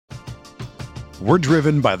We're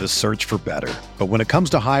driven by the search for better. But when it comes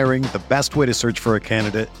to hiring, the best way to search for a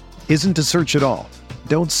candidate isn't to search at all.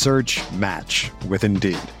 Don't search, match with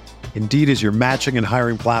Indeed. Indeed is your matching and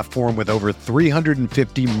hiring platform with over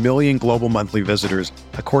 350 million global monthly visitors,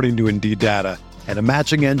 according to Indeed data, and a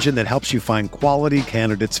matching engine that helps you find quality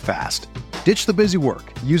candidates fast. Ditch the busy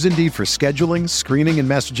work. Use Indeed for scheduling, screening, and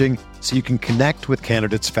messaging so you can connect with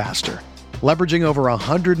candidates faster. Leveraging over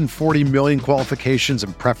 140 million qualifications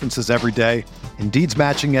and preferences every day, Indeed's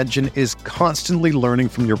matching engine is constantly learning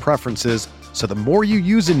from your preferences, so the more you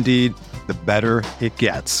use Indeed, the better it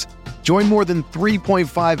gets. Join more than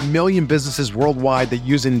 3.5 million businesses worldwide that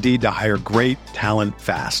use Indeed to hire great talent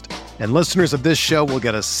fast. And listeners of this show will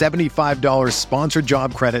get a $75 sponsored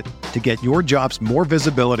job credit to get your jobs more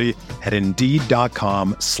visibility at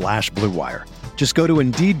Indeed.com/Blue Wire. Just go to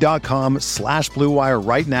Indeed.com/Blue Wire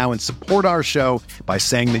right now and support our show by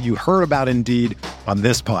saying that you heard about Indeed on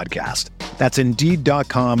this podcast. That's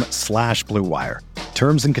Indeed.com/Blue Wire.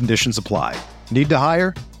 Terms and conditions apply. Need to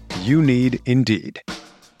hire? You need Indeed.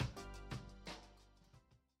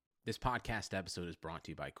 This podcast episode is brought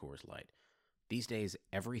to you by Coors Light. These days,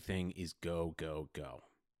 everything is go, go, go.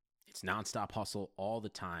 It's nonstop hustle all the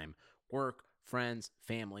time. Work, friends,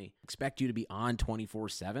 family, expect you to be on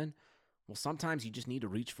 24/7. Well, sometimes you just need to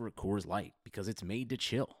reach for a Coors Light because it's made to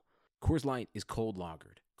chill. Coors Light is cold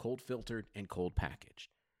lagered, cold filtered, and cold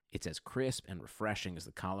packaged. It's as crisp and refreshing as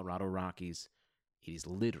the Colorado Rockies. It is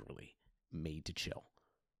literally made to chill.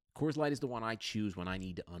 Coors Light is the one I choose when I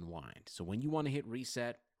need to unwind. So when you want to hit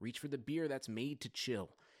reset, reach for the beer that's made to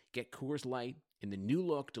chill. Get Coors Light in the new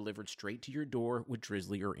look delivered straight to your door with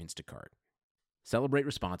Drizzly or Instacart. Celebrate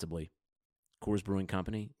responsibly. Coors Brewing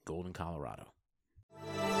Company, Golden, Colorado.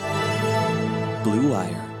 Blue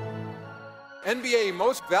Wire. NBA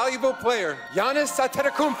Most Valuable Player, Giannis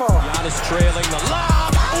Antetokounmpo. Giannis trailing the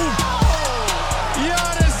lob.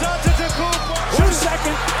 Giannis Antetokounmpo. 2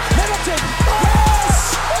 second. Middleton.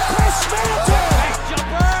 Yes! Chris Middleton. Back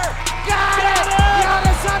jumper. Got it.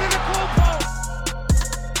 Giannis Antetokounmpo.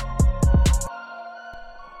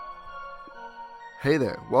 Hey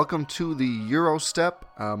there. Welcome to the Eurostep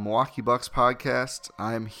Milwaukee Bucks podcast.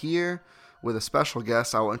 I'm here with a special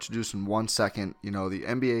guest I will introduce in 1 second. You know, the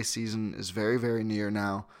NBA season is very, very near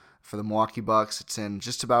now for the Milwaukee Bucks. It's in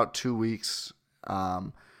just about 2 weeks.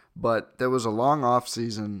 But there was a long off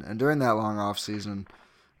season, and during that long off season,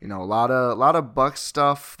 you know, a lot of Bucks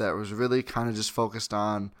stuff that was really kind of just focused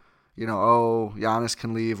on, you know, oh, Giannis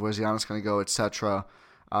can leave, where's Giannis going to go, etc.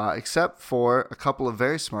 Except for a couple of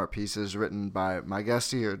very smart pieces written by my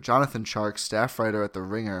guest here, Jonathan Tjarks, staff writer at The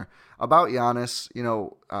Ringer, about Giannis, you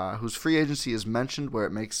know, whose free agency is mentioned where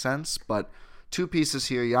it makes sense. But 2 pieces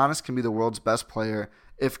here. Giannis can be the world's best player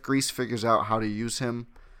if Greece figures out how to use him.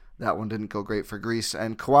 That one didn't go great for Greece.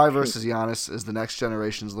 And Kawhi versus Giannis is the next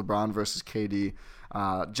generation's LeBron versus KD.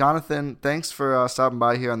 Jonathan, thanks for stopping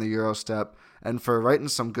by here on the Eurostep and for writing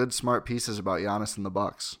some good, smart pieces about Giannis and the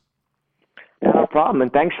Bucks. Yeah, no problem.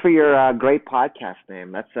 And thanks for your great podcast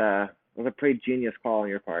name. That's a pretty genius call on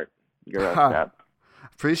your part. Eurostep.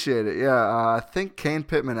 Appreciate it. Yeah, I think Kane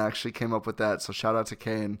Pittman actually came up with that. So shout out to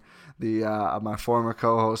Kane, the my former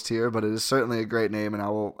co-host here. But it is certainly a great name, and I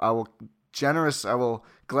will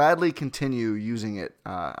gladly continue using it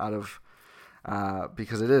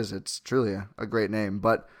because it's truly a great name.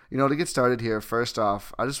 But you know, to get started here, first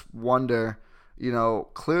off, I just wonder. You know,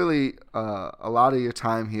 clearly a lot of your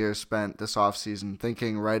time here spent this offseason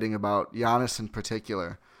writing about Giannis in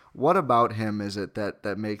particular. What about him is it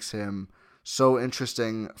that makes him so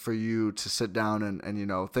interesting for you to sit down and you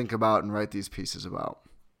know, think about and write these pieces about?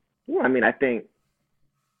 Yeah, I mean, I think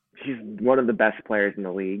he's one of the best players in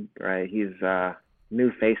the league, right? He's a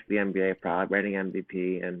new face of the NBA, probably reigning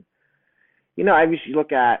MVP. And, you know, if you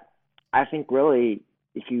look at, I think really,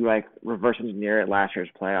 if you like reverse engineer it last year's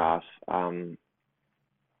playoffs,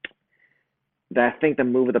 I think the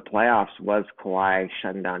move of the playoffs was Kawhi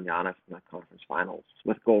shutting down Giannis in the conference finals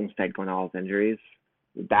with Golden State going all his injuries.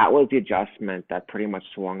 That was the adjustment that pretty much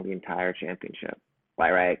swung the entire championship,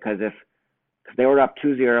 right? Because if they were up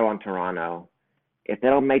 2-0 on Toronto, if they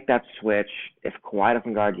don't make that switch, if Kawhi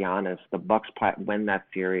doesn't guard Giannis, the Bucks win that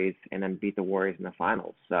series and then beat the Warriors in the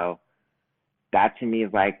finals. So that to me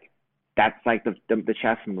is that's the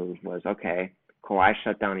chess move was, okay, Kawhi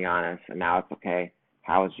shut down Giannis, and now it's okay,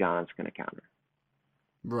 how is Giannis going to counter?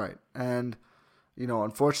 Right. And, you know,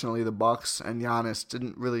 unfortunately, the Bucks and Giannis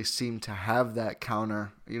didn't really seem to have that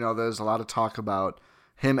counter. You know, there's a lot of talk about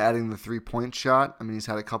him adding the 3-point shot. I mean, he's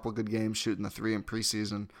had a couple good games shooting the 3 in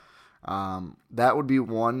preseason. That would be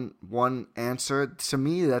one answer. To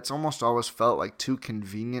me, that's almost always felt like too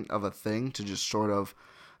convenient of a thing to just sort of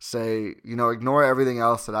say, ignore everything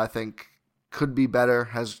else that I think could be better,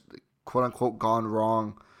 has quote unquote gone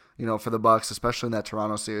wrong, for the Bucks, especially in that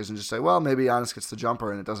Toronto series, and just say, well, maybe Giannis gets the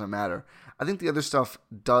jumper and it doesn't matter. I think the other stuff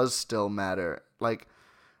does still matter. Like,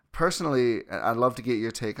 personally, I'd love to get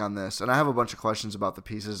your take on this, and I have a bunch of questions about the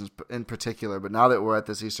pieces in particular, but now that we're at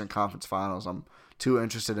this Eastern Conference Finals, I'm too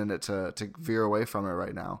interested in it to veer away from it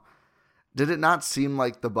right now. Did it not seem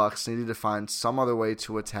like the Bucks needed to find some other way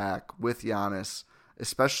to attack with Giannis,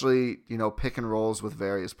 especially, pick and rolls with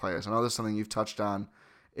various players? I know there's something you've touched on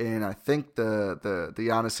in, I think, the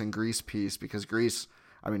Giannis and Greece piece, because Greece,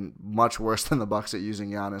 much worse than the Bucks at using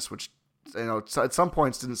Giannis, which, at some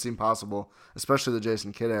points didn't seem possible, especially the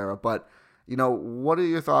Jason Kidd era. But, what are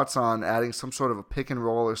your thoughts on adding some sort of a pick and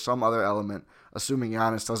roll or some other element, assuming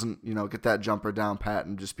Giannis doesn't, get that jumper down pat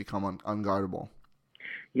and just become unguardable?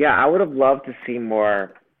 Yeah, I would have loved to see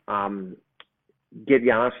more get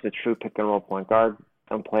Giannis the true pick and roll point guard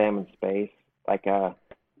and play him in space. I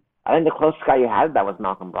think the closest guy you had to that was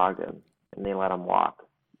Malcolm Brogdon, and they let him walk.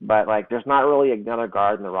 But there's not really another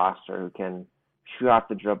guard in the roster who can shoot off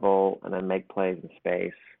the dribble and then make plays in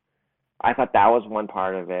space. I thought that was one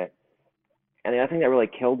part of it. And the other thing that really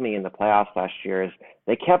killed me in the playoffs last year is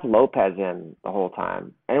they kept Lopez in the whole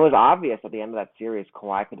time. And it was obvious at the end of that series,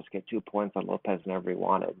 Kawhi could just get 2 points on Lopez whenever he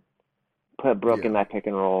wanted. Put Brook in that pick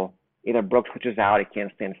and roll. Either Brook switches out, he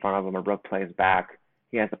can't stay in front of him, or Brook plays back.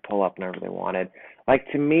 He has to pull up whenever they wanted.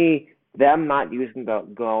 To me, them not using the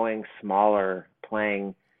going smaller,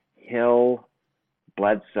 playing Hill,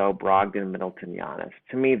 Bledsoe, Brogdon, Middleton, Giannis.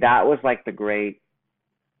 To me, that was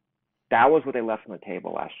that was what they left on the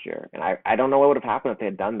table last year. And I don't know what would have happened if they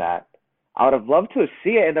had done that. I would have loved to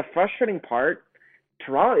see it. And the frustrating part,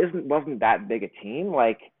 Toronto wasn't that big a team.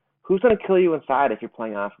 Who's going to kill you inside if you're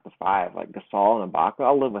playing off with the 5? Gasol and Ibaka?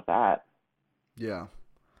 I'll live with that. Yeah.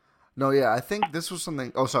 No, yeah, I think this was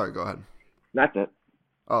something – oh, sorry, go ahead. That's it.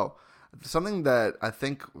 Oh, something that I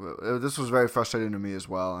think this was very frustrating to me as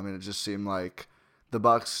well. It just seemed like the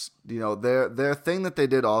Bucks, their thing that they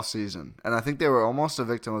did all season, and I think they were almost a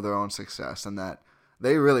victim of their own success in that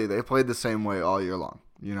they played the same way all year long.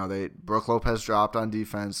 Brook Lopez dropped on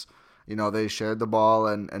defense. They shared the ball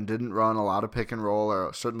and didn't run a lot of pick and roll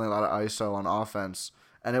or certainly a lot of ISO on offense,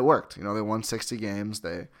 and it worked. They won 60 games.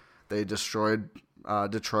 They destroyed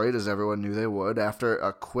Detroit, as everyone knew they would. After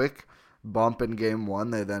a quick bump in game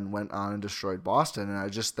 1, they then went on and destroyed Boston. And I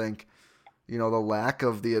just think, the lack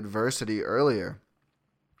of the adversity earlier,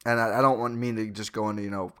 and I don't mean to just go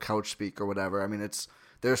into, couch speak or whatever.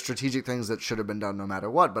 There are strategic things that should have been done no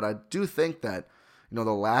matter what, but I do think that, the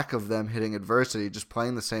lack of them hitting adversity, just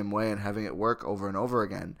playing the same way and having it work over and over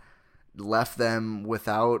again, left them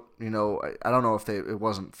without, I don't know if it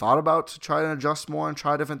wasn't thought about to try and adjust more and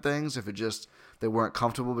try different things, if it just they weren't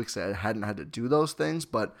comfortable because they hadn't had to do those things.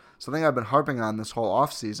 But something I've been harping on this whole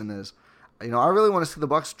offseason is, I really want to see the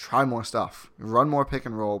Bucks try more stuff, run more pick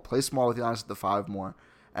and roll, play small with Giannis at the 5 more.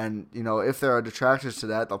 And, if there are detractors to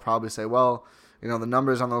that, they'll probably say, well, the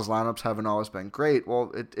numbers on those lineups haven't always been great.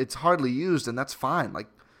 Well, it's hardly used, and that's fine.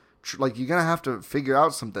 You're going to have to figure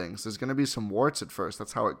out some things. There's going to be some warts at first.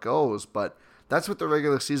 That's how it goes. But that's what the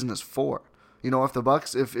regular season is for. If the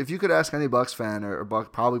Bucks, if you could ask any Bucks fan or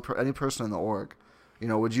probably any person in the org,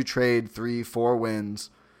 would you trade 3-4 wins,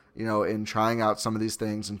 in trying out some of these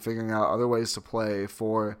things and figuring out other ways to play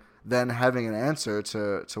for then having an answer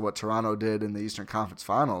to what Toronto did in the Eastern Conference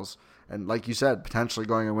Finals, and like you said, potentially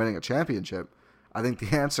going and winning a championship? I think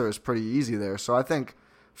the answer is pretty easy there. So I think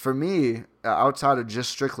for me, outside of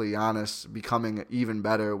just strictly Giannis becoming even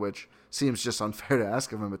better, which seems just unfair to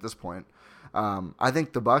ask of him at this point, I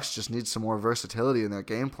think the Bucks just need some more versatility in their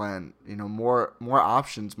game plan. More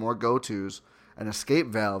options, more go-tos, an escape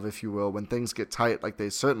valve, if you will, when things get tight, like they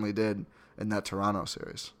certainly did in that Toronto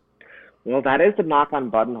series. Well, that is the knock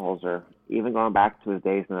on Budenholzer, even going back to his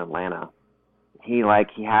days in Atlanta. He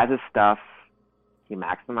has his stuff, he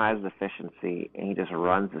maximizes efficiency, and he just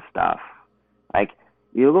runs the stuff.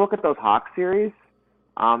 You look at those Hawks series,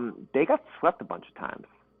 they got swept a bunch of times,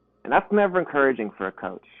 and that's never encouraging for a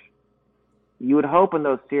coach. You would hope in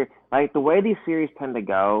those series, the way these series tend to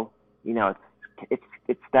go,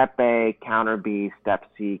 it's step A, counter B, step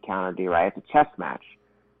C, counter D, right? It's a chess match.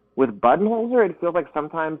 With Budenholzer, it feels like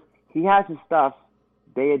sometimes he has his stuff,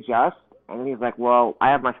 they adjust, and then he's like, well, I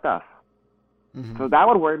have my stuff. Mm-hmm. So that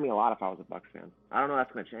would worry me a lot if I was a Bucks fan. I don't know if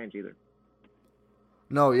that's going to change either.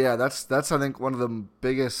 No, yeah, that's I think one of the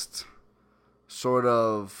biggest sort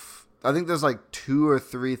of, I think there's 2 or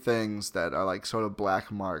 3 things that are sort of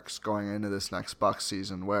black marks going into this next Bucks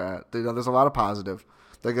season where there's a lot of positive.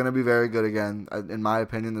 They're going to be very good again. In my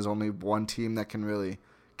opinion, there's only one team that can really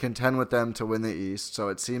contend with them to win the East. So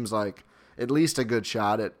it seems like at least a good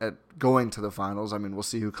shot at going to the finals. I mean, we'll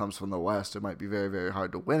see who comes from the West. It might be very, very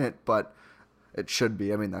hard to win it, but it should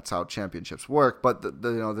be. I mean, that's how championships work. But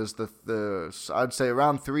there's I'd say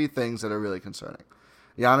around three things that are really concerning.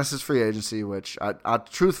 Giannis's free agency, which I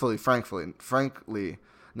truthfully, frankly,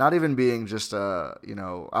 not even being just I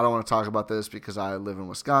don't want to talk about this because I live in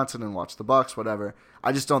Wisconsin and watch the Bucks, whatever.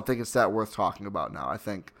 I just don't think it's that worth talking about now. I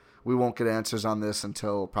think we won't get answers on this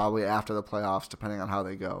until probably after the playoffs, depending on how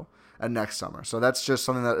they go, and next summer. So that's just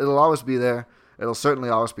something that it'll always be there. It'll certainly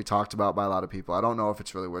always be talked about by a lot of people. I don't know if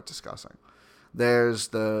it's really worth discussing. There's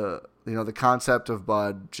the concept of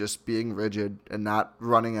Bud just being rigid and not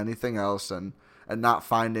running anything else and not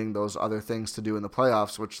finding those other things to do in the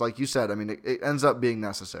playoffs, which, like you said, I mean, it ends up being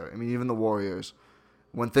necessary. I mean, even the Warriors,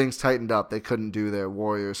 when things tightened up, they couldn't do their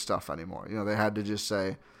Warriors stuff anymore. They had to just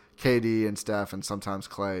say, KD and Steph and sometimes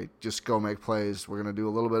Clay, just go make plays. We're going to do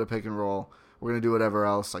a little bit of pick and roll. We're going to do whatever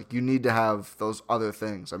else. Like, you need to have those other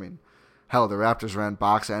things. I mean, hell, the Raptors ran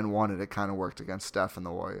box and won it. It kind of worked against Steph and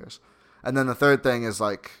the Warriors. And then the third thing is,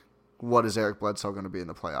 like, what is Eric Bledsoe going to be in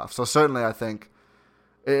the playoffs? So certainly I think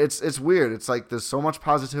it's weird. It's like there's so much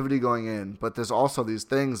positivity going in, but there's also these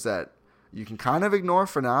things that you can kind of ignore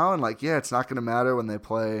for now. And, like, yeah, it's not going to matter when they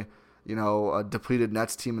play, a depleted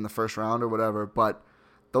Nets team in the first round or whatever. But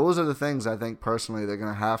those are the things I think personally they're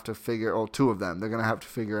going to have to figure, or two of them, they're going to have to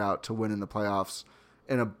figure out to win in the playoffs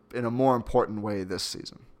in a more important way this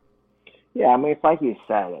season. Yeah, I mean, it's like you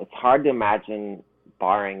said, it's hard to imagine,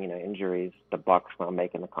 barring injuries, the Bucks going to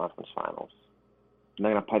make in the conference finals.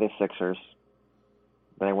 They're going to play the Sixers.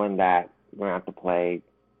 Then they win that. We're going to have to play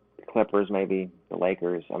the Clippers, maybe the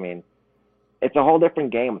Lakers. I mean, it's a whole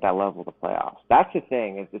different game at that level of the playoffs. That's the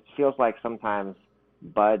thing. It feels like sometimes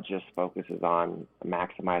Bud just focuses on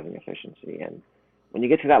maximizing efficiency. And when you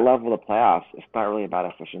get to that level of the playoffs, it's not really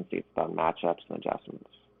about efficiency. It's about matchups and adjustments.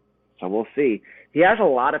 So we'll see. He has a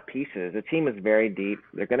lot of pieces. The team is very deep.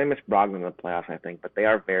 They're going to miss Brogdon in the playoffs, I think, but they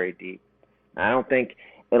are very deep. And I don't think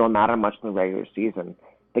it'll matter much in the regular season.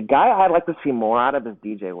 The guy I'd like to see more out of is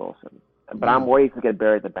DJ Wilson, but I'm worried he's going to get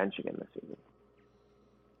buried at the bench again this season.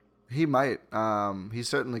 He might. He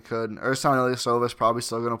certainly could. Ersan Ilyasova is probably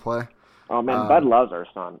still going to play. Oh, man, Bud loves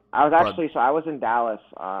Ersan. I was in Dallas.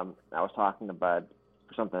 I was talking to Bud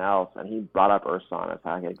for something else, and he brought up Ersan as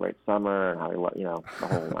how he had a great summer and how he, the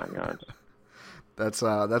whole 9 yards. That's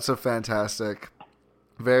a fantastic,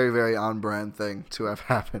 very, very on-brand thing to have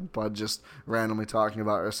happened. Bud just randomly talking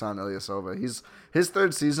about Ersan Ilyasova. His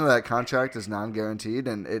third season of that contract is non-guaranteed,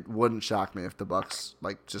 and it wouldn't shock me if the Bucks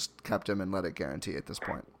just kept him and let it guarantee at this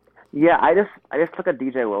point. Yeah, I just look at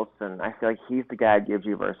DJ Wilson. I feel like he's the guy that gives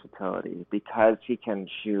you versatility because he can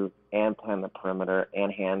shoot and play on the perimeter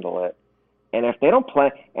and handle it. And if they don't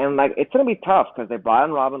play, and it's going to be tough because they brought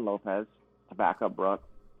in Robin Lopez to back up Brook.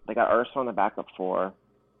 They got Ursa on the backup 4.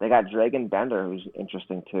 They got Dragan Bender, who's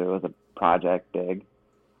interesting too, as a project big.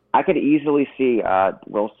 I could easily see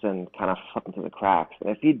Wilson kind of slip into the cracks. And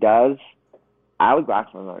if he does, I would go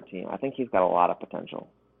after another team. I think he's got a lot of potential.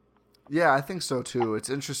 Yeah, I think so too. It's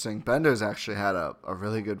interesting. Bender's actually had a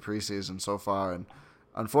really good preseason so far, and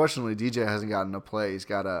unfortunately DJ hasn't gotten to play. He's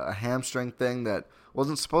got a hamstring thing that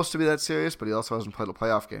wasn't supposed to be that serious, but he also hasn't played a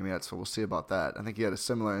playoff game yet, so we'll see about that. I think he had a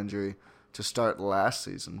similar injury to start last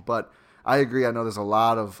season. But I agree. I know there's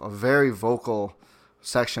a very vocal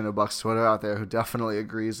section of Bucks Twitter out there who definitely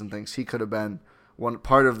agrees and thinks he could have been one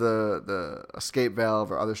part of the escape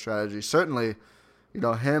valve or other strategy. Certainly,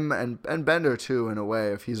 him and Bender too, in a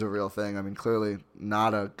way, if he's a real thing. I mean, clearly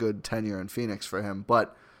not a good tenure in Phoenix for him,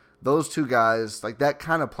 but those two guys, like that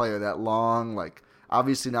kind of player, that long,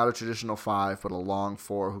 obviously not a traditional 5, but a long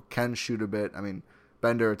 4 who can shoot a bit. I mean,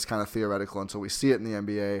 Bender, it's kind of theoretical until we see it in the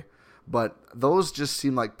NBA. But those just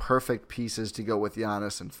seem like perfect pieces to go with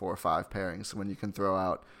Giannis in 4 or 5 pairings when you can throw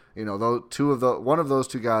out, one of those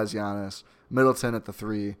two guys, Giannis, Middleton at the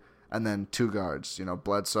 3, and then 2 guards,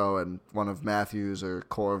 Bledsoe and one of Matthews or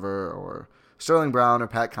Korver or Sterling Brown or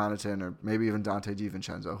Pat Connaughton or maybe even Dante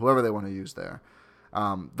DiVincenzo, whoever they want to use there.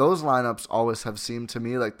 Those lineups always have seemed to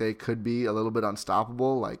me like they could be a little bit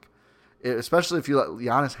unstoppable, especially if you let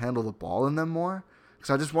Giannis handle the ball in them more.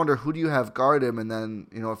 Because I just wonder, who do you have guard him? And then,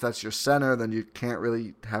 if that's your center, then you can't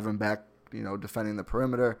really have him back, defending the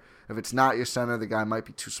perimeter. If it's not your center, the guy might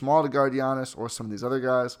be too small to guard Giannis or some of these other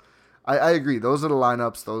guys. I agree. Those are the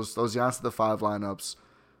lineups, those Giannis at the 5 lineups.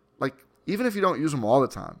 Even if you don't use them all the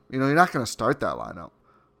time, you're not going to start that lineup.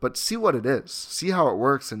 But see what it is. See how it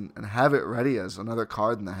works and have it ready as another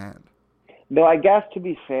card in the hand. No, I guess to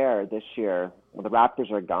be fair, this year, when the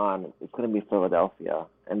Raptors are gone, it's going to be Philadelphia.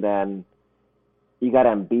 And then you got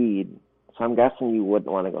Embiid, So I'm guessing you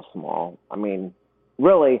wouldn't want to go small. I mean,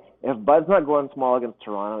 really, if Bud's not going small against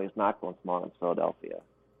Toronto, he's not going small against Philadelphia.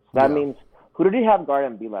 So that means, who did he have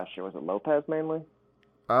guard Embiid last year? Was it Lopez mainly?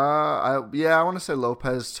 I want to say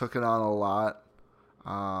Lopez took it on a lot.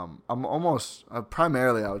 I'm almost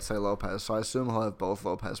primarily I would say Lopez, so I assume he'll have both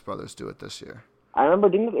Lopez brothers do it this year. I remember,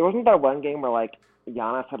 wasn't there one game where like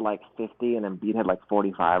Giannis had like 50 and Embiid had like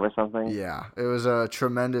 45 or something? Yeah, it was a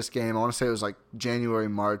tremendous game. I want to say it was like January,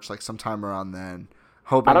 March, like sometime around then.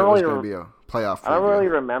 Hoping it was going to be a playoff preview. I don't really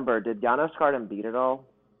remember. Did Giannis guard Embiid at all?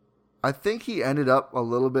 I think he ended up a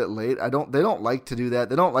little bit late. They don't like to do that.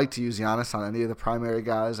 They don't like to use Giannis on any of the primary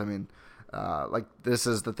guys. I mean, like this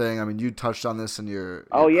is the thing. I mean, you touched on this in your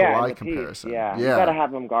Kawhi comparison. Yeah, you got to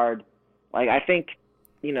have him guard. Like I think,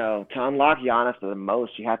 to unlock Giannis the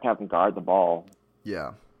most, you have to have him guard the ball.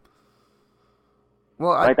 Yeah.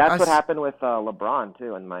 Well, that's what happened with LeBron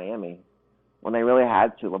too in Miami. When they really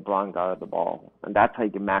had to, LeBron guarded the ball, and that's how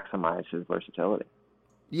you can maximize his versatility.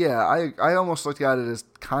 Yeah, I almost looked at it as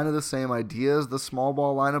kind of the same idea as the small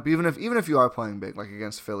ball lineup, even if you are playing big, like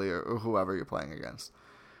against Philly or whoever you're playing against.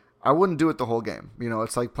 I wouldn't do it the whole game.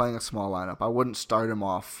 It's like playing a small lineup. I wouldn't start him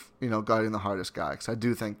off, guarding the hardest guy, because I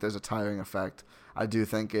do think there's a tiring effect. I do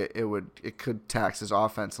think it could tax his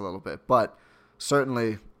offense a little bit, but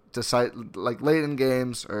certainly decide like late in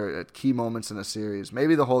games or at key moments in a series,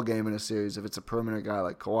 maybe the whole game in a series, if it's a perimeter guy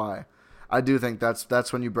like Kawhi, I do think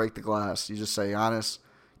that's when you break the glass. You just say, Giannis,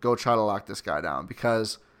 go try to lock this guy down,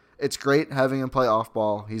 because it's great having him play off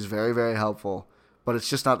ball. He's very, very helpful, but it's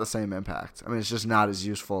just not the same impact. I mean, it's just not as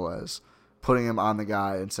useful as putting him on the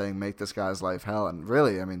guy and saying, make this guy's life hell. And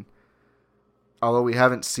really, I mean, although we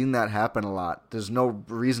haven't seen that happen a lot, there's no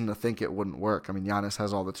reason to think it wouldn't work. I mean, Giannis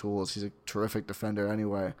has all the tools. He's a terrific defender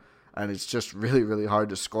anyway, and it's just really, really hard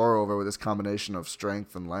to score over with this combination of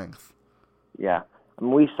strength and length. Yeah. I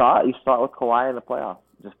mean, you saw it with Kawhi in the playoffs.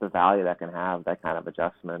 Just the value that can have, that kind of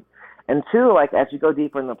adjustment. And two, like as you go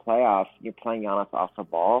deeper in the playoffs, you're playing Giannis off the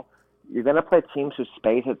ball, you're going to play teams who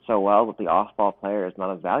space it so well that the off-ball player is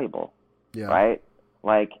not as valuable, right?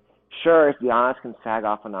 Like, sure, if Giannis can sag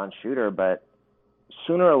off a non-shooter, but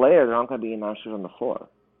sooner or later they're not going to be a non-shooter on the floor.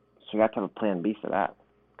 So you have to have a plan B for that,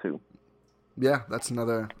 too. Yeah, that's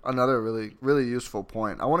another really, really useful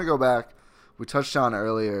point. I want to go back. We touched on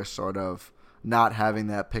earlier sort of not having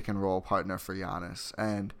that pick-and-roll partner for Giannis.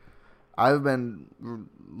 And I've been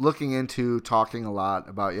looking into talking a lot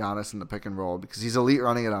about Giannis in the pick-and-roll because he's elite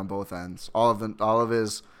running it on both ends. All of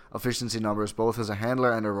his efficiency numbers, both as a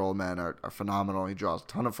handler and a roll man, are phenomenal. He draws a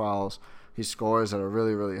ton of fouls. He scores at a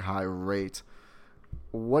really, really high rate.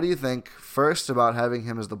 What do you think, first, about having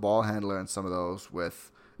him as the ball handler in some of those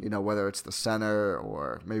with, whether it's the center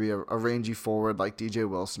or maybe a rangy forward like DJ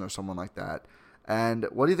Wilson or someone like that? And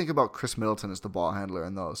what do you think about Chris Middleton as the ball handler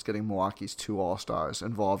in those, getting Milwaukee's 2 All-Stars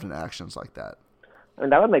involved in actions like that? I mean,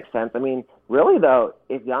 that would make sense. I mean, really, though,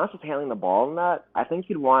 if Giannis is handling the ball in that, I think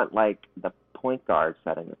you'd want, like, the point guard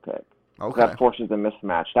setting the pick. Okay. That forces a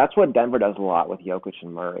mismatch. That's what Denver does a lot with Jokic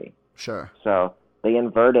and Murray. Sure. So they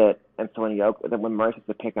invert it, and so when Murray sets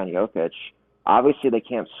the pick on Jokic, obviously they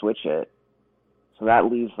can't switch it. So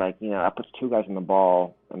that leaves, that puts 2 guys on the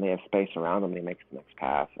ball, and they have space around them, and he makes the next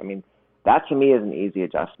pass. I mean, that to me is an easy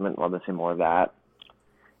adjustment. Love to see more of that.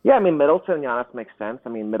 Yeah, I mean, Middleton and Giannis makes sense. I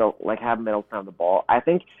mean, have Middleton on the ball. I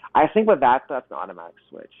think with that, that's an automatic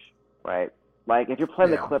switch, right? Like if you're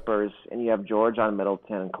playing the Clippers and you have George on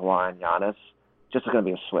Middleton and Kawhi and Giannis, just going to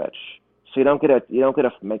be a switch. So you don't get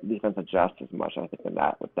to make the defense adjust as much. I think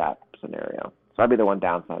with that scenario. So that'd be the one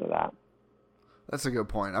downside of that. That's a good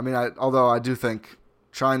point. I mean, although I do think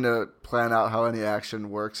trying to plan out how any action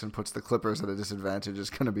works and puts the Clippers at a disadvantage is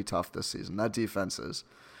going to be tough this season. That defense is.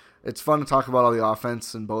 It's fun to talk about all the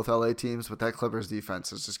offense in both LA teams, but that Clippers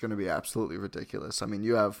defense is just going to be absolutely ridiculous. I mean,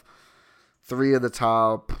 you have 3 of the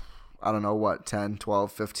top, 10,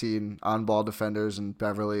 12, 15 on-ball defenders in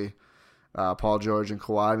Beverly, Paul George, and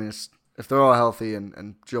Kawhi. I mean, if they're all healthy,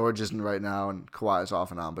 and George isn't right now, and Kawhi is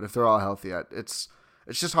off and on, but if they're all healthy, it's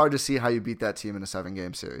just hard to see how you beat that team in a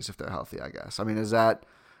 7-game series if they're healthy, I guess. I mean, is that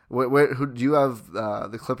who do you have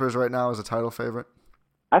the Clippers right now as a title favorite?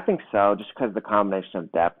 I think so, just because of the combination of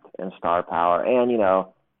depth and star power. And,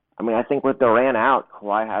 I think with Durant out,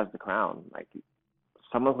 Kawhi has the crown. Like,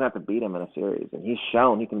 someone's going to have to beat him in a series. And he's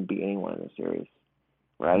shown he can beat anyone in a series,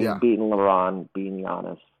 right? Yeah. He's beaten LeBron, beaten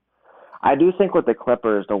Giannis. I do think with the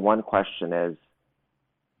Clippers, the one question is,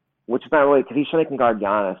 which is not really, because he's sure he can guard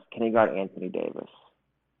Giannis, can he guard Anthony Davis?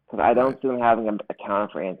 Because I don't see them having a counter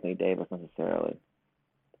for Anthony Davis necessarily.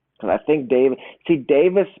 Because I think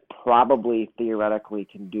Davis probably theoretically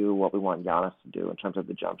can do what we want Giannis to do in terms of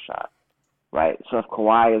the jump shot. right? So if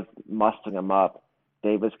Kawhi is musting him up,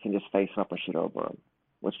 Davis can just face him up and shoot over him,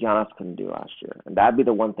 which Giannis couldn't do last year. And that'd be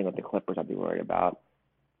the one thing with the Clippers I'd be worried about,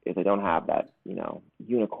 is they don't have that,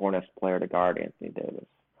 unicornist player to guard Anthony Davis.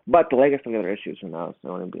 But the Lakers have other issues, who knows? They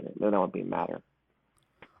don't be matter.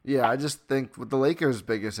 Yeah, I just think with the Lakers'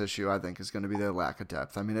 biggest issue, I think, is going to be their lack of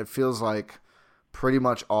depth. I mean, it feels like pretty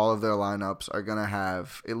much all of their lineups are going to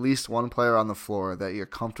have at least one player on the floor that you're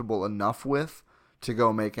comfortable enough with to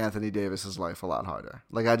go make Anthony Davis's life a lot harder.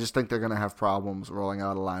 Like, I just think they're going to have problems rolling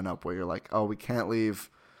out a lineup where you're like, oh, we can't leave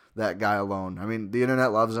that guy alone. I mean, the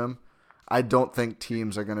internet loves him. I don't think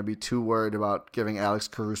teams are going to be too worried about giving Alex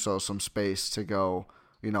Caruso some space to go,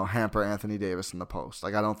 hamper Anthony Davis in the post.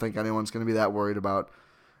 Like, I don't think anyone's going to be that worried about,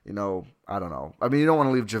 I don't know. I mean, you don't want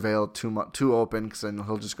to leave JaVale too open because then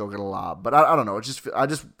he'll just go get a lob. But I don't know. I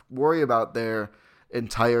just worry about their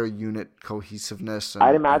entire unit cohesiveness.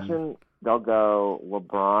 I'd imagine they'll go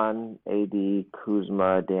LeBron, AD,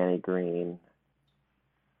 Kuzma, Danny Green.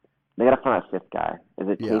 They got to find a fifth guy. Is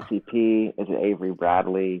it KCP? Is it Avery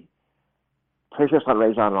Bradley? Pretty sure it's not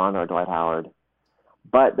Rajon Rondo or Dwight Howard.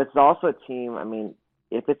 But this is also a team, I mean,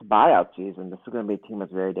 if it's buyout season, this is going to be a team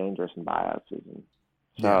that's very dangerous in buyout season.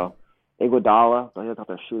 So, Iguodala, but he doesn't have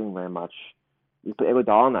to shooting very much. You put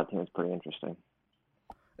Iguodala on that team, it's pretty interesting.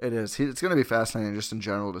 It is. It's going to be fascinating just in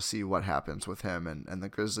general to see what happens with him and the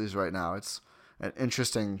Grizzlies right now. It's an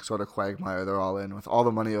interesting sort of quagmire they're all in with all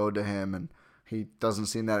the money owed to him, and he doesn't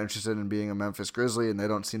seem that interested in being a Memphis Grizzly, and they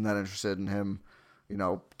don't seem that interested in him,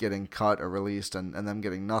 getting cut or released and them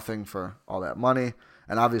getting nothing for all that money.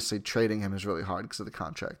 And obviously trading him is really hard because of the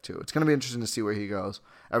contract too. It's going to be interesting to see where he goes.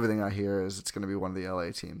 Everything I hear is it's going to be one of the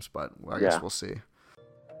LA teams, but I guess we'll see.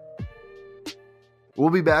 We'll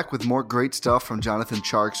be back with more great stuff from Jonathan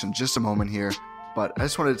Tjarks in just a moment here, but I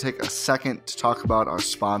just wanted to take a second to talk about our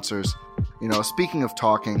sponsors. Speaking of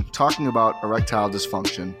talking about erectile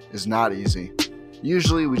dysfunction is not easy.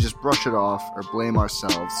 Usually we just brush it off or blame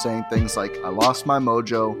ourselves, saying things like, I lost my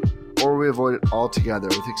mojo, or we avoid it altogether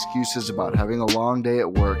with excuses about having a long day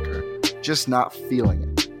at work or just not feeling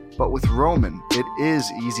it. But with Roman, it is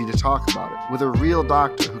easy to talk about it with a real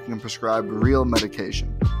doctor who can prescribe real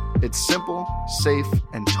medication. It's simple, safe,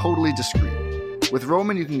 and totally discreet. With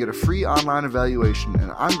Roman, you can get a free online evaluation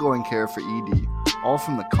and ongoing care for ED, all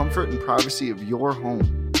from the comfort and privacy of your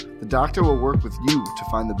home. The doctor will work with you to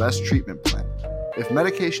find the best treatment plan. If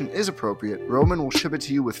medication is appropriate, Roman will ship it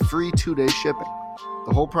to you with free 2-day shipping.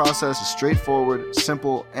 The whole process is straightforward,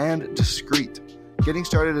 simple, and discreet. Getting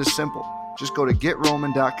started is simple. Just go to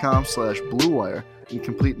GetRoman.com/BlueWire and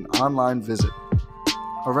complete an online visit.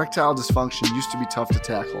 Erectile dysfunction used to be tough to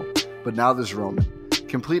tackle, but now there's Roman.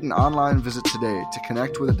 Complete an online visit today to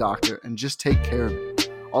connect with a doctor and just take care of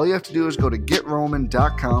it. All you have to do is go to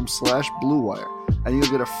GetRoman.com/BlueWire and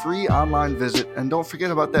you'll get a free online visit, and don't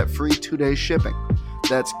forget about that free 2-day shipping.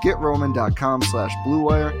 That's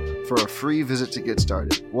GetRoman.com/BlueWire for a free visit to get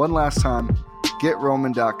started. One last time,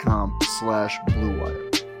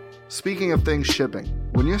 GetRoman.com/BlueWire. Speaking of things shipping,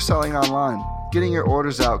 when you're selling online, getting your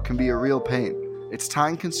orders out can be a real pain. It's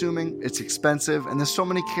time consuming, it's expensive, and there's so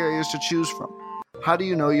many carriers to choose from. How do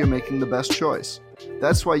you know you're making the best choice?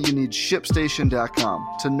 That's why you need ShipStation.com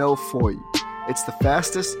to know for you. It's the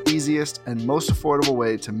fastest, easiest, and most affordable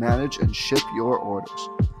way to manage and ship your orders.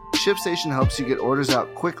 ShipStation helps you get orders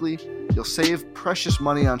out quickly, you'll save precious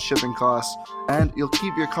money on shipping costs, and you'll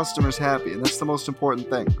keep your customers happy, and that's the most important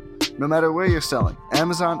thing. No matter where you're selling,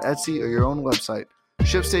 Amazon, Etsy, or your own website,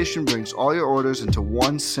 ShipStation brings all your orders into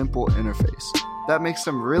one simple interface. That makes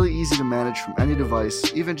them really easy to manage from any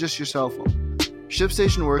device, even just your cell phone.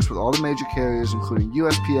 ShipStation works with all the major carriers, including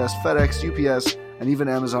USPS, FedEx, UPS, and even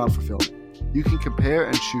Amazon Fulfillment. You can compare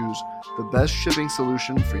and choose the best shipping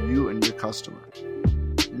solution for you and your customer.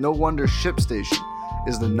 No wonder ShipStation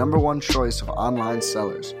is the #1 choice of online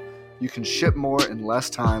sellers. You can ship more in less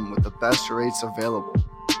time with the best rates available.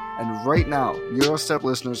 And right now, Eurostep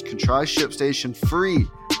listeners can try ShipStation free,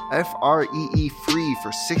 Free, free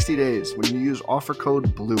for 60 days when you use offer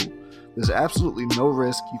code BLUE. There's absolutely no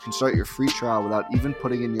risk. You can start your free trial without even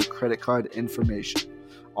putting in your credit card information.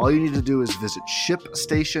 All you need to do is visit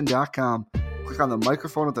ShipStation.com, click on the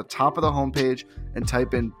microphone at the top of the homepage, and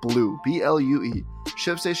type in BLUE, BLUE.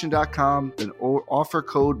 ShipStation.com, then offer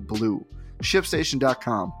code BLUE.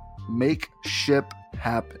 ShipStation.com. Make ship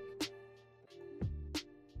happen.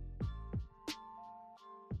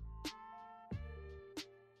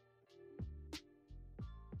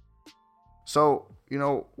 So,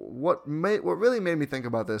 what really made me think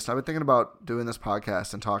about this, and I've been thinking about doing this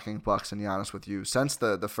podcast and talking Bucks and Giannis with you since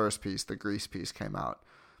the first piece, the Greece piece, came out.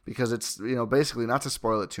 Because it's, basically, not to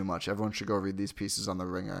spoil it too much, everyone should go read these pieces on The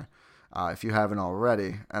Ringer. if you haven't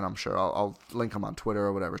already, and I'm sure I'll link him on Twitter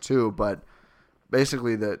or whatever too, but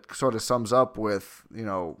basically that sort of sums up with,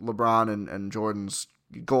 LeBron and Jordan's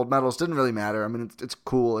gold medals didn't really matter. I mean, it's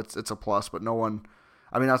cool, it's a plus, but no one,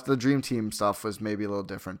 I mean, that's the Dream Team stuff was maybe a little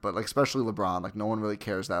different, but like especially LeBron, like no one really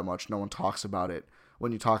cares that much. No one talks about it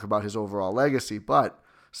when you talk about his overall legacy. But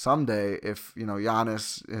someday, if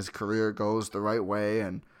Giannis, his career goes the right way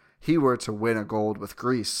and he were to win a gold with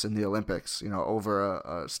Greece in the Olympics, over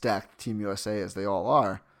a stacked Team USA as they all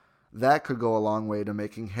are, that could go a long way to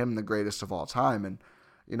making him the greatest of all time. And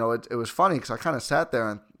it was funny because I kind of sat there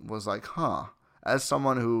and was like, as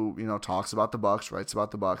someone who talks about the Bucks, writes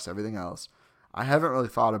about the Bucks, everything else, I haven't really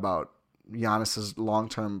thought about Giannis's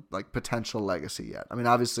long-term like potential legacy yet. I mean,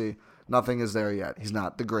 obviously nothing is there yet. He's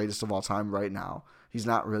not the greatest of all time right now. He's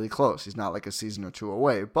not really close. He's not like a season or two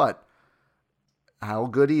away. But how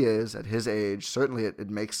good he is at his age, certainly it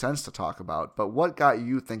makes sense to talk about. But what got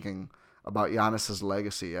you thinking about Giannis's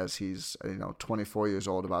legacy as he's 24 years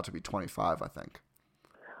old, about to be 25, I think?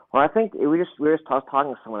 Well, I think we were just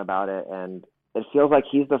talking to someone about it, and it feels like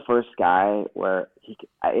he's the first guy where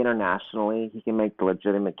internationally he can make the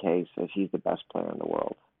legitimate case as he's the best player in the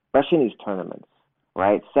world, especially in these tournaments,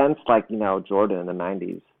 right? Since Jordan in the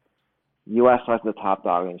 90s, U.S. was the top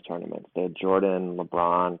dog in these tournaments. They had Jordan,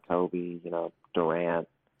 LeBron, Kobe, Durant.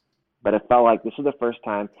 But it felt like this is the first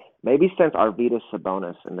time, maybe since Arvydas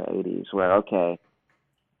Sabonis in the 80s, where, okay,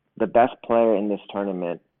 the best player in this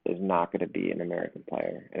tournament is not going to be an American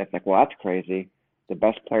player. And it's like, well, that's crazy. The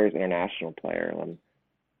best player is an international player. And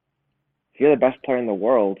if you're the best player in the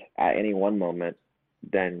world at any one moment,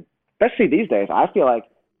 then, especially these days, I feel like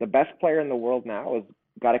the best player in the world now has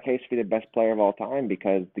got a case to be the best player of all time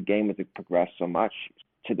because the game has progressed so much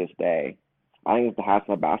to this day. I think it's the highest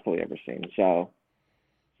level basketball we've ever seen. So,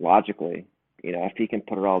 logically, if he can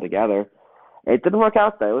put it all together. It didn't work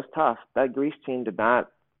out, though. It was tough. That Greece team did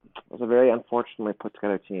not – it was a very unfortunately put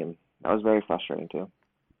together team. That was very frustrating, too.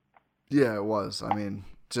 Yeah, it was. I mean,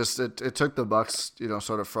 just it took the Bucks,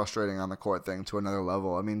 sort of frustrating on the court thing to another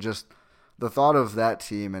level. I mean, just the thought of that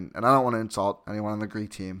team, and I don't want to insult anyone on the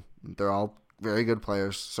Greek team. They're all very good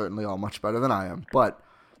players, certainly all much better than I am. But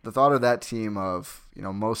the thought of that team of,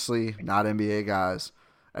 mostly not NBA guys,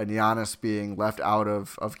 and Giannis being left out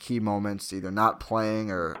of key moments, either not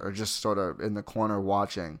playing or just sort of in the corner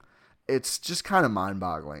watching, it's just kind of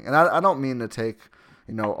mind-boggling. And I don't mean to take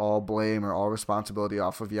all blame or all responsibility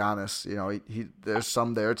off of Giannis. He there's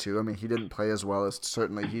some there too. I mean, he didn't play as well as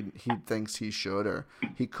certainly he thinks he should or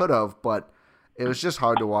he could have, but it was just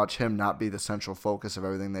hard to watch him not be the central focus of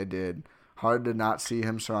everything they did. Hard to not see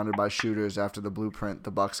him surrounded by shooters after the blueprint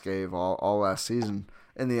the Bucks gave all last season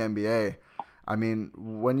in the NBA. I mean,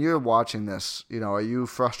 when you're watching this, are you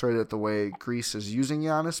frustrated at the way Greece is using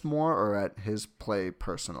Giannis more or at his play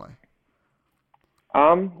personally?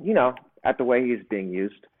 At the way he's being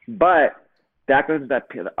used. But that goes to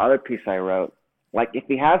the other piece I wrote. Like, if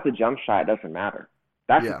he has the jump shot, it doesn't matter.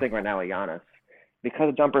 That's the thing right now with Giannis.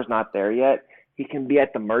 Because the jumper's not there yet, he can be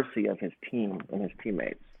at the mercy of his team and his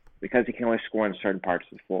teammates because he can only score in certain parts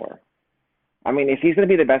of the floor. I mean, if he's going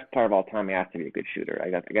to be the best player of all time, he has to be a good shooter.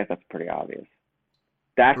 I guess that's pretty obvious.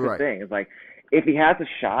 That's the thing. It's like, if he has a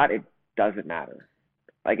shot, it doesn't matter.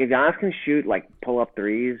 Like, if Giannis can shoot, pull-up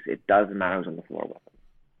threes, it doesn't matter who's on the floor with him.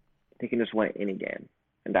 He can just win any game.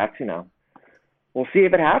 And that's, we'll see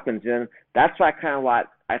if it happens. And that's why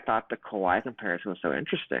I thought the Kawhi comparison was so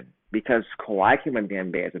interesting because Kawhi came into the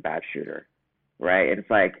NBA as a bad shooter, right? And it's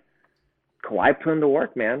like, Kawhi put him to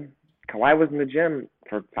work, man. Kawhi was in the gym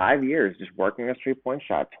for 5 years just working a three-point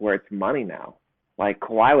shot to where it's money now. Like,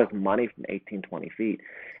 Kawhi was money from 18, 20 feet.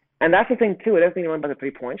 And that's the thing, too. It doesn't even about the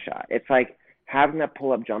three-point shot. It's like having that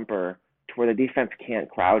pull-up jumper to where the defense can't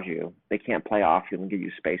crowd you. They can't play off you and give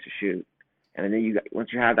you space to shoot. And then once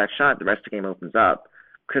you have that shot, the rest of the game opens up.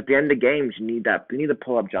 Because at the end of the games, you need the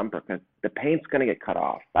pull-up jumper because the paint's going to get cut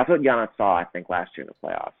off. That's what Giannis saw, I think, last year in the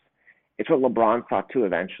playoffs. It's what LeBron saw, too,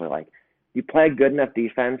 eventually. Like, you play a good enough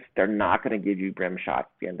defense, they're not going to give you brim shots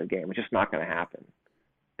at the end of the game. It's just not going to happen.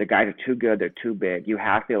 The guys are too good. They're too big. You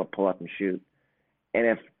have to be able to pull up and shoot. And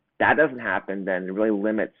if that doesn't happen, then it really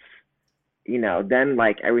limits, then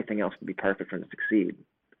everything else would be perfect for him to succeed.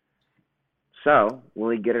 So,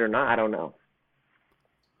 will he get it or not? I don't know.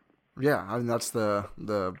 Yeah, I mean, that's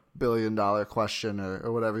the billion-dollar question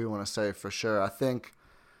or whatever you want to say for sure. I think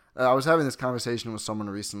I was having this conversation with someone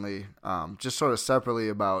recently, just sort of separately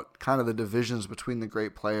about kind of the divisions between the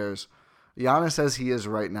great players. Giannis, as he is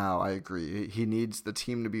right now, I agree. He needs the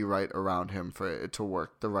team to be right around him for it to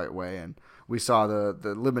work the right way. And we saw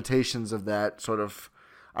the limitations of that sort of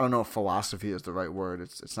I don't know if philosophy is the right word.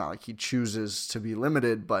 It's not like he chooses to be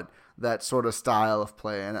limited, but that sort of style of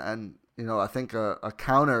play. And I think a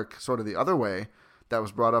counter sort of the other way that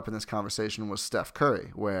was brought up in this conversation was Steph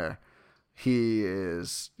Curry, where he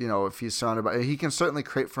is, if he's surrounded by, he can certainly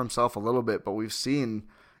create for himself a little bit, but we've seen,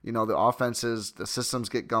 the offenses, the systems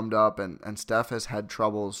get gummed up, and Steph has had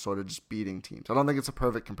troubles sort of just beating teams. I don't think it's a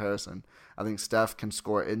perfect comparison. I think Steph can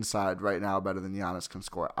score inside right now better than Giannis can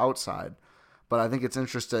score outside. But I think it's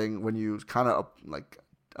interesting when you kind of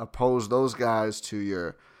oppose those guys to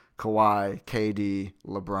your Kawhi, KD,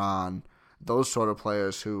 LeBron, those sort of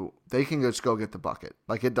players who they can just go get the bucket.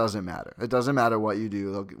 Like, it doesn't matter. It doesn't matter what you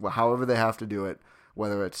do. However they have to do it,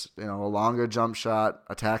 whether it's a longer jump shot,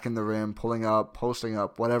 attacking the rim, pulling up, posting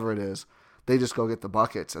up, whatever it is, they just go get the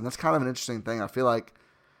buckets. And that's kind of an interesting thing. I feel like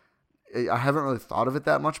I haven't really thought of it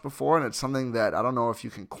that much before, and it's something that I don't know if you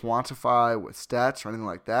can quantify with stats or anything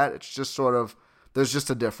like that. It's just sort of, there's just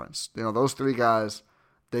a difference. Those three guys,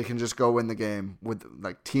 they can just go win the game with,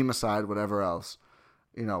 like, team aside, whatever else.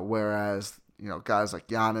 Whereas, guys like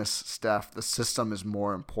Giannis, Steph, the system is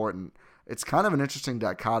more important. It's kind of an interesting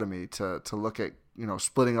dichotomy to look at,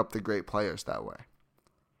 splitting up the great players that way.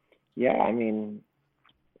 Yeah,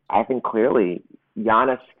 I think clearly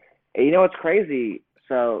Giannis, it's crazy.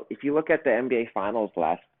 So if you look at the NBA Finals the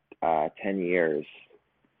last 10 years,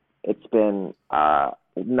 it's been 9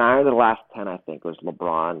 of the last 10, I think, was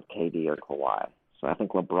LeBron, KD, or Kawhi. So I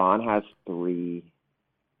think LeBron has 3.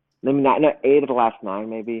 Maybe not 8 of the last 9,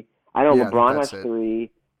 maybe. I know LeBron has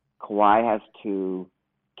 3, Kawhi has 2,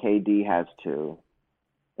 KD has 2,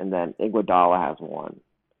 and then Iguodala has 1.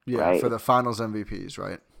 Yeah, right? For the Finals MVPs,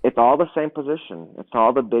 right? It's all the same position. It's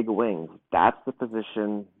all the big wings. That's the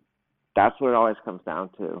position. That's what it always comes down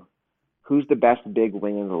to. Who's the best big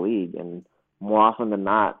wing in the league? And more often than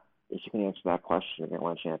not, if you can answer that question, you're going to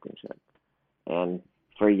win a championship. And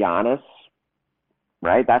for Giannis,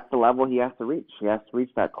 right, that's the level he has to reach. He has to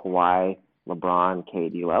reach that Kawhi, LeBron,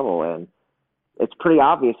 KD level. And it's pretty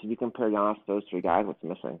obvious if you compare Giannis to those 3 guys what's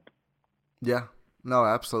missing. Yeah, no,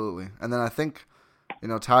 absolutely. And then I think,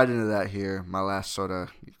 tied into that here, my last sort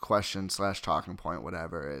of question / talking point,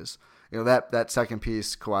 whatever, is, that second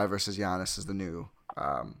piece, Kawhi versus Giannis, is the new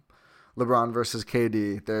LeBron versus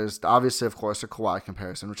KD. There's obviously, of course, a Kawhi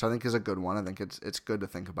comparison, which I think is a good one. I think it's good to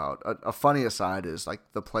think about. A funny aside is, like,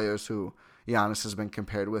 the players who Giannis has been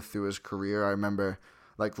compared with through his career. I remember,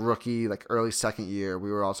 like, rookie, like, early second year,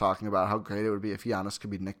 we were all talking about how great it would be if Giannis could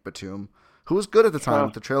be Nick Batum, who was good at the time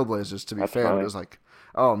with the Trailblazers, to be fair. Funny. It was like,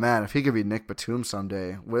 oh, man, if he could be Nick Batum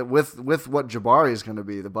someday, with what Jabari is going to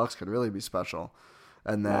be, the Bucks could really be special.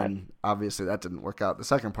 And then, obviously, that didn't work out the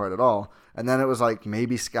second part at all. And then it was like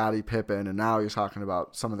maybe Scottie Pippen, and now you're talking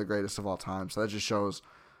about some of the greatest of all time. So that just shows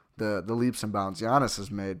the leaps and bounds Giannis has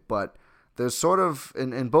made. But there's sort of,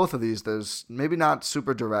 in both of these, there's maybe not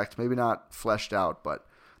super direct, maybe not fleshed out, but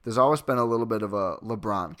there's always been a little bit of a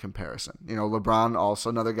LeBron comparison. LeBron, also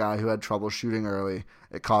another guy who had trouble shooting early.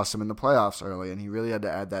 It cost him in the playoffs early, and he really had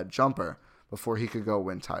to add that jumper before he could go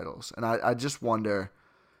win titles. And I just wonder,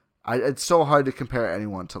 it's so hard to compare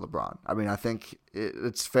anyone to LeBron. I think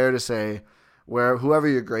it's fair to say whoever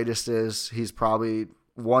your greatest is, he's probably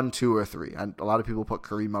 1, 2, or 3. And a lot of people put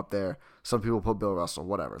Kareem up there. Some people put Bill Russell,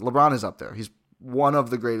 whatever. LeBron is up there. He's one of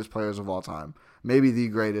the greatest players of all time. Maybe the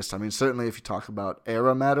greatest. Certainly if you talk about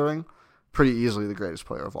era mattering, pretty easily the greatest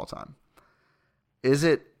player of all time. Is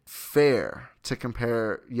it fair to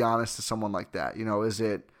compare Giannis to someone like that?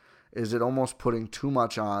 Is it almost putting too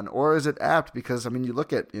much on, or is it apt? Because, you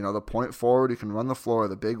look at, the point forward who can run the floor,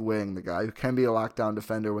 the big wing, the guy who can be a lockdown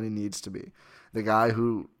defender when he needs to be, the guy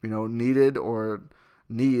who, needed or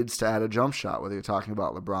needs to add a jump shot, whether you're talking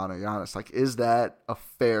about LeBron or Giannis. Like, is that a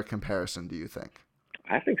fair comparison, do you think?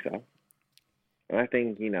 I think so. And I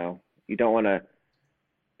think, you don't want to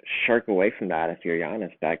shirk away from that if you're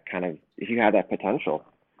Giannis, if you have that potential.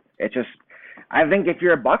 It's just, I think if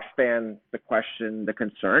you're a Bucks fan, the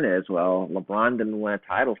concern is, well, LeBron didn't win a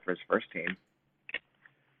title for his first team.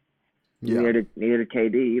 Yeah. Neither did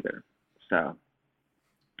KD either. So,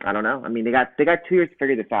 I don't know. they got 2 years to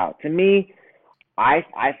figure this out. To me, I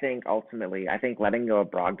think ultimately, letting go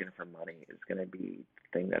of Brogdon for money is going to be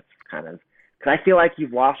the thing that's kind of, because I feel like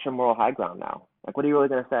you've lost your moral high ground now. Like, what are you really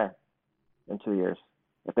going to say in 2 years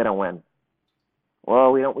if they don't win?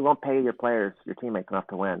 Well, we won't pay your players, your teammates enough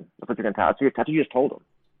to win. That's what you're going to tell. That's what you just told them.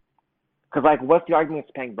 Because, like, what's the argument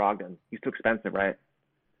to paying Brogdon? He's too expensive, right?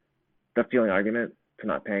 That's the only argument to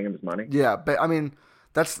not paying him his money. Yeah, but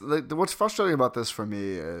that's what's frustrating about this for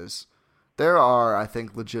me is there are, I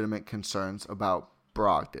think, legitimate concerns about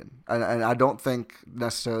Brogdon, and I don't think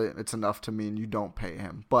necessarily it's enough to mean you don't pay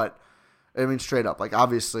him. But I mean, straight up. Like,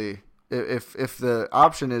 obviously, if the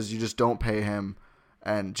option is you just don't pay him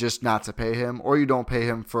and just not to pay him, or you don't pay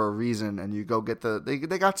him for a reason and you go get they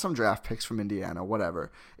got some draft picks from Indiana,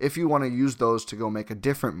 whatever. If you want to use those to go make a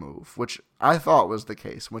different move, which I thought was the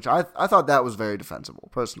case, which I thought that was very defensible,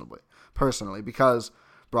 personally, because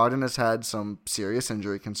Brogdon has had some serious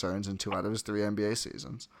injury concerns in 2 out of his 3 NBA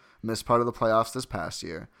seasons. Missed part of the playoffs this past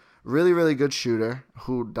year. Really, really good shooter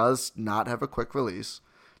who does not have a quick release.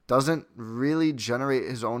 Doesn't really generate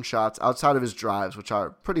his own shots outside of his drives, which are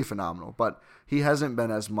pretty phenomenal, but he hasn't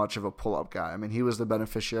been as much of a pull-up guy. I mean, he was the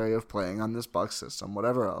beneficiary of playing on this Bucks system,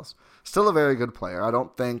 whatever else. Still a very good player. I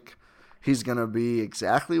don't think he's going to be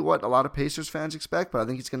exactly what a lot of Pacers fans expect, but I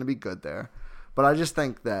think he's going to be good there. But I just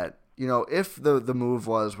think that, you know, if the move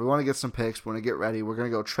was, we want to get some picks, we want to get ready, we're going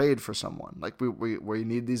to go trade for someone. Like, we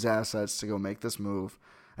need these assets to go make this move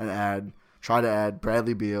and try to add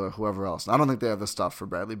Bradley Beal or whoever else. I don't think they have the stuff for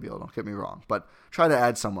Bradley Beal, don't get me wrong, but try to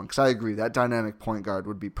add someone, because I agree, that dynamic point guard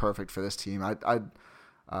would be perfect for this team.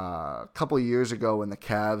 A couple of years ago when the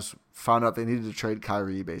Cavs found out they needed to trade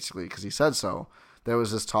Kyrie, basically, because he said so, there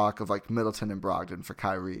was this talk of like Middleton and Brogdon for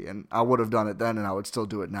Kyrie, and I would have done it then, and I would still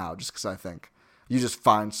do it now, just because I think you just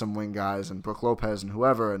find some wing guys and Brook Lopez and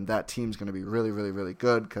whoever, and that team's going to be really, really, really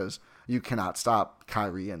good, because you cannot stop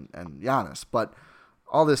Kyrie and Giannis. But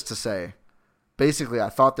all this to say, basically, I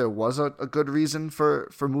thought there was a good reason for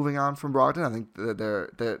moving on from Brogdon. I think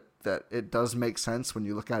that it does make sense when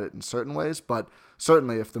you look at it in certain ways, but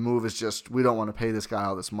certainly if the move is just, we don't want to pay this guy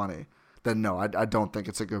all this money, then no, I don't think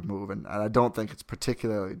it's a good move, and I don't think it's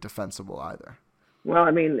particularly defensible either. Well,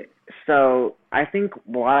 I mean, so I think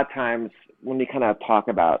a lot of times when we kind of talk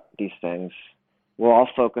about these things, we'll all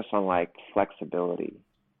focus on like flexibility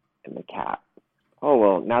in the cap. Oh,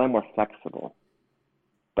 well, now they're more flexible.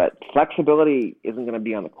 But flexibility isn't going to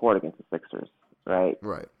be on the court against the Sixers, right?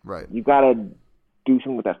 Right. You've got to do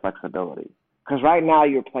something with that flexibility. Because right now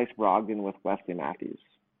you replace Brogdon with Wesley Matthews.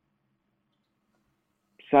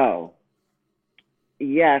 So,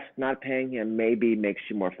 yes, not paying him maybe makes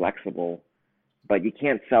you more flexible, but you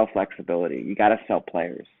can't sell flexibility. You got to sell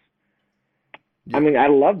players. Yeah. I mean, I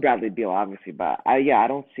love Bradley Beal, obviously, but I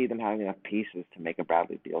don't see them having enough pieces to make a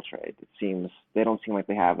Bradley Beal trade. They don't seem like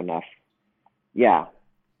they have enough. Yeah.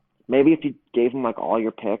 Maybe if you gave them like all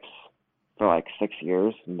your picks for like 6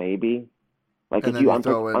 years, maybe. Like and if then you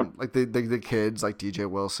throw in like the kids like DJ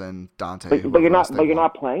Wilson, Dante. But you're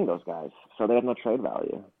not playing those guys, so they have no trade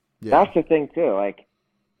value. Yeah. That's the thing too. Like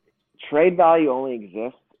trade value only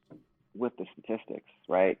exists with the statistics,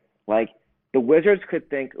 right? Like the Wizards could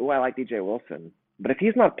think, "Oh, I like DJ Wilson," but if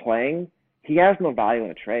he's not playing, he has no value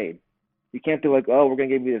in a trade. You can't be like, "Oh, we're gonna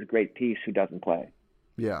give you this great piece who doesn't play."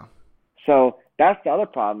 Yeah. So that's the other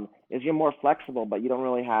problem, is you're more flexible, but you don't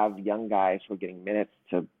really have young guys who are getting minutes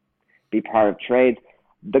to be part of trades.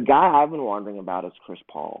 The guy I've been wondering about is Chris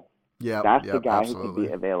Paul. Yeah, that's the guy absolutely. who could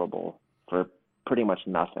be available for pretty much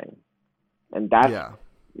nothing. And that's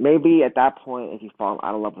maybe at that point, if you fall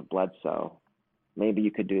out of love with Bledsoe, maybe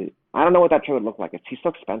you could do. I don't know what that trade would look like. He's so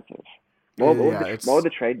expensive. What would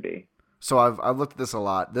the trade be? So I've looked at this a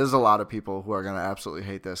lot. There's a lot of people who are going to absolutely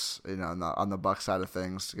hate this, you know, on the Bucks side of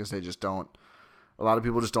things, because they just don't. A lot of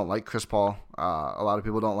people just don't like Chris Paul. A lot of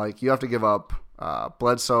people don't like. You have to give up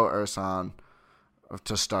Bledsoe, Ersan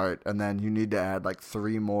to start, and then you need to add like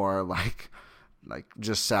 3 more like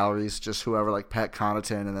just salaries, just whoever, like Pat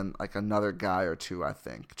Connaughton, and then like another guy or 2, I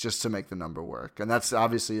think, just to make the number work. And that's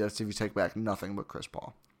if you take back nothing but Chris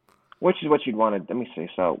Paul. Which is what you'd want to. Let me see.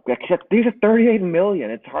 So these are $38 million.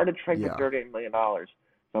 It's hard to trade for $38 million.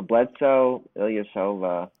 So Bledsoe,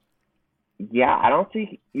 Ilyasova. Yeah, I don't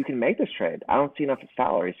see you can make this trade. I don't see enough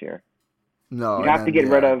salaries here. No, you have to get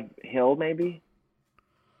rid of Hill, maybe.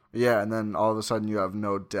 Yeah, and then all of a sudden you have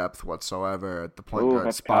no depth whatsoever at the point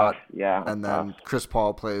guard spot. Tough. Yeah, and then Chris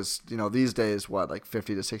Paul plays, these days, like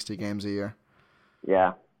 50 to 60 games a year.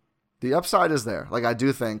 Yeah. The upside is there. Like, I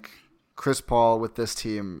do think Chris Paul with this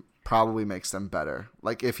team probably makes them better.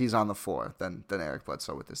 Like, if he's on the floor than Eric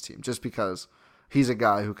Bledsoe with this team, just because he's a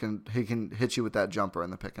guy who can hit you with that jumper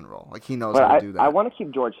in the pick and roll. Like, he knows how to do that. I want to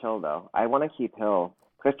keep George Hill, though. I want to keep Hill.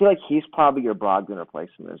 Because I feel like he's probably your Brogdon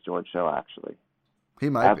replacement as George Hill, actually. He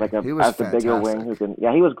might be. He was fantastic. The bigger wing who can.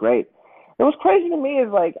 Yeah, he was great. It was crazy to me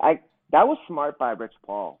is like that was smart by Rich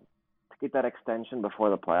Paul to get that extension before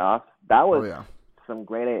the playoffs. That was some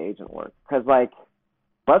grade A agent work. Because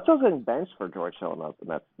Bledsoe's getting benched for George Hill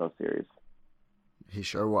in those series. He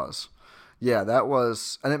sure was. Yeah, that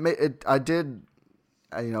was, and I did.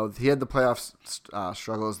 He had the playoff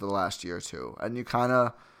struggles the last year too, and you kind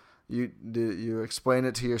of. You explain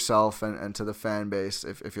it to yourself and to the fan base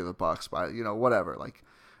if you're the Bucks, but whatever, like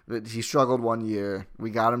He struggled one year. We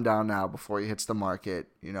got him down now before he hits the market.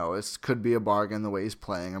 It could be a bargain the way he's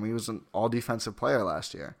playing. I mean, he was an all-defensive player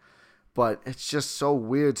last year. But it's just so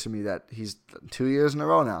weird to me that he's 2 years in a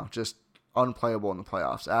row now, just unplayable in the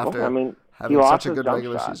playoffs after having such a good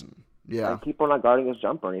regular season. Yeah. And people are not guarding his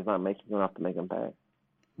jumper, and he's not making enough to make him pay.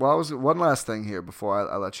 Well, one last thing here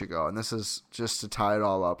before I let you go, and this is just to tie it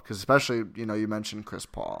all up, because especially, you mentioned Chris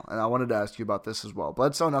Paul, and I wanted to ask you about this as well.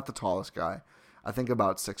 Bledsoe, not the tallest guy. I think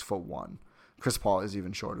about 6'1". Chris Paul is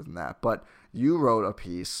even shorter than that. But you wrote a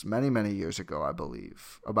piece many, many years ago, I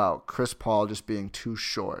believe, about Chris Paul just being too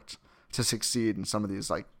short to succeed in some of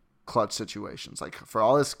these clutch situations. For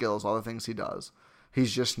all his skills, all the things he does,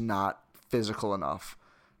 he's just not physical enough.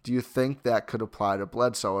 Do you think that could apply to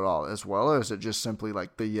Bledsoe at all as well, or is it just simply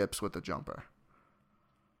the yips with the jumper?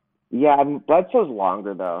 Yeah, I mean, Bledsoe's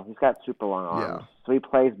longer, though. He's got super long arms, so he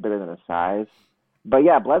plays bigger than his size. But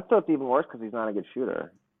yeah, Bledsoe's even worse because he's not a good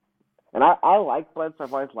shooter. And I like Bledsoe.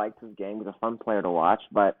 I've always liked his game. He's a fun player to watch.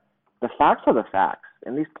 But the facts are the facts.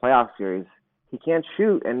 In these playoff series, he can't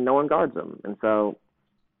shoot, and no one guards him. And so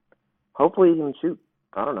hopefully he can shoot.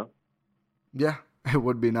 I don't know. Yeah, it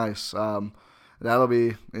would be nice. That'll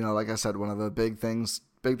be, like I said, one of the big things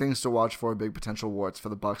to watch for, big potential warts for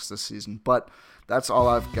the Bucks this season. But that's all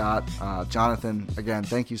I've got. Jonathan, again,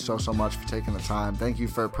 thank you so much for taking the time. Thank you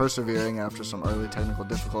for persevering after some early technical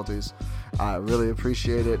difficulties. I really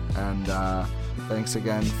appreciate it. And thanks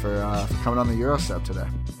again for coming on the Eurostep today.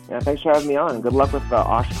 Yeah, thanks for having me on. Good luck with the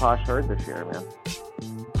Oshkosh Herd this year, man.